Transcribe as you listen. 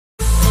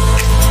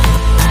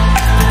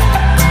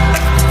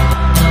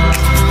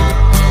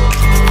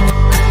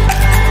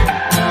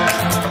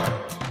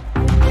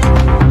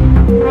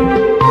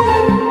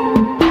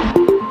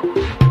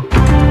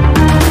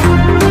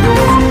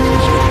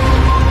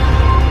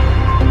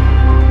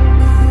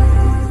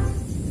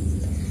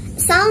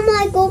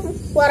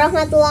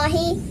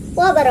warahmatullahi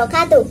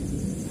wabarakatuh.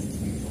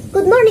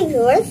 Good morning,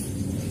 viewers.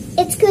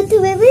 It's good to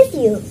be with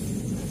you.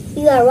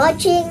 You are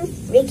watching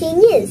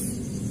Breaking News.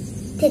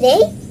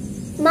 Today,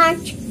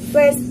 March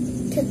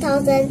 1st,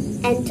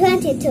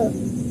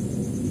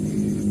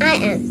 2022.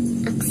 I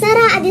am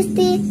Aksara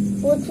Adisti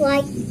would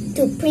like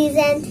to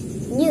present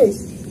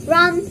news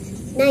from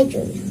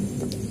Nigeria.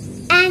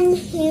 And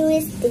here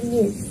is the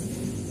news.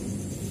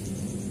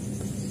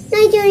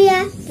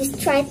 Nigeria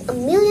destroyed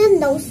 1 million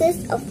doses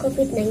of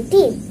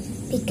COVID-19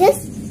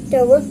 because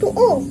they were too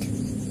old.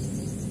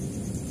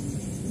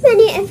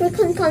 Many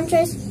African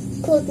countries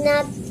could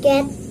not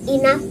get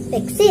enough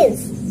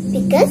vaccines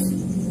because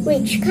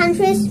rich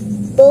countries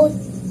bought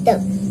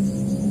them.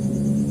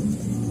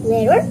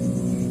 Later,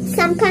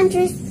 some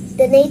countries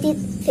donated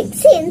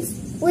vaccines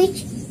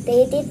which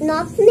they did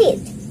not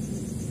need.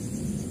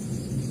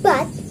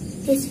 But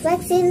these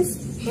vaccines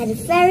had a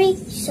very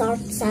short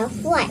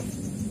shelf-life.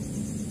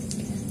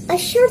 A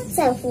short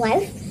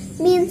shelf-life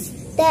means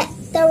that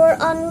there were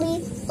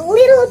only a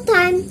little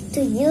time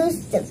to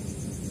use them.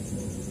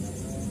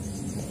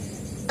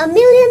 1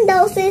 million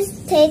doses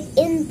stayed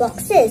in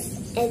boxes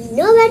and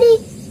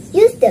nobody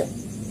used them.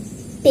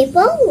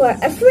 People were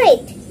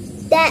afraid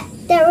that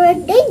they were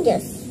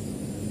dangerous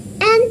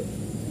and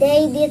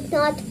they did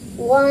not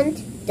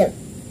want them.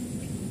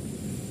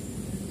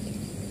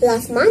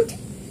 Last month,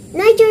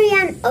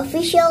 Nigerian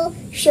officials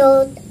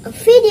showed a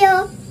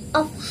video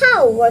of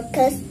how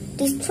workers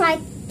destroyed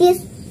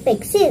these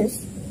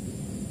vaccines.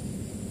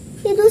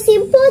 It was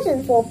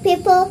important for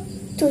people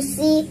to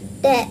see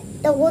that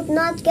they would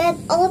not get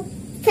old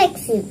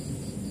vaccine.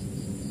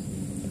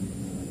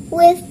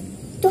 With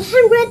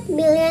 200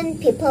 million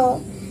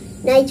people,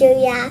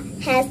 Nigeria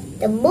has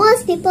the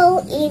most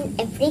people in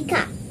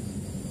Africa.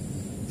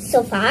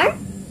 So far,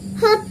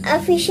 health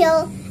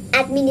officials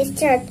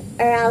administered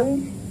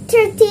around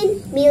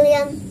 13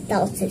 million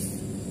doses.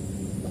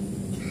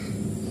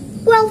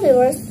 Well,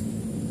 viewers,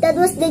 that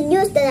was the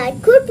news that I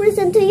could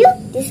present to you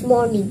this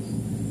morning.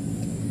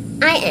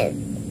 I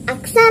am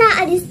Aksara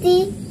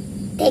Adisti.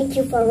 Thank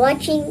you for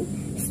watching.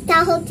 Stay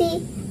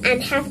healthy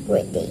and have a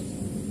great day.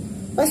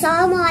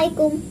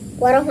 Wassalamualaikum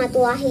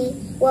warahmatullahi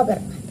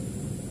wabarakatuh.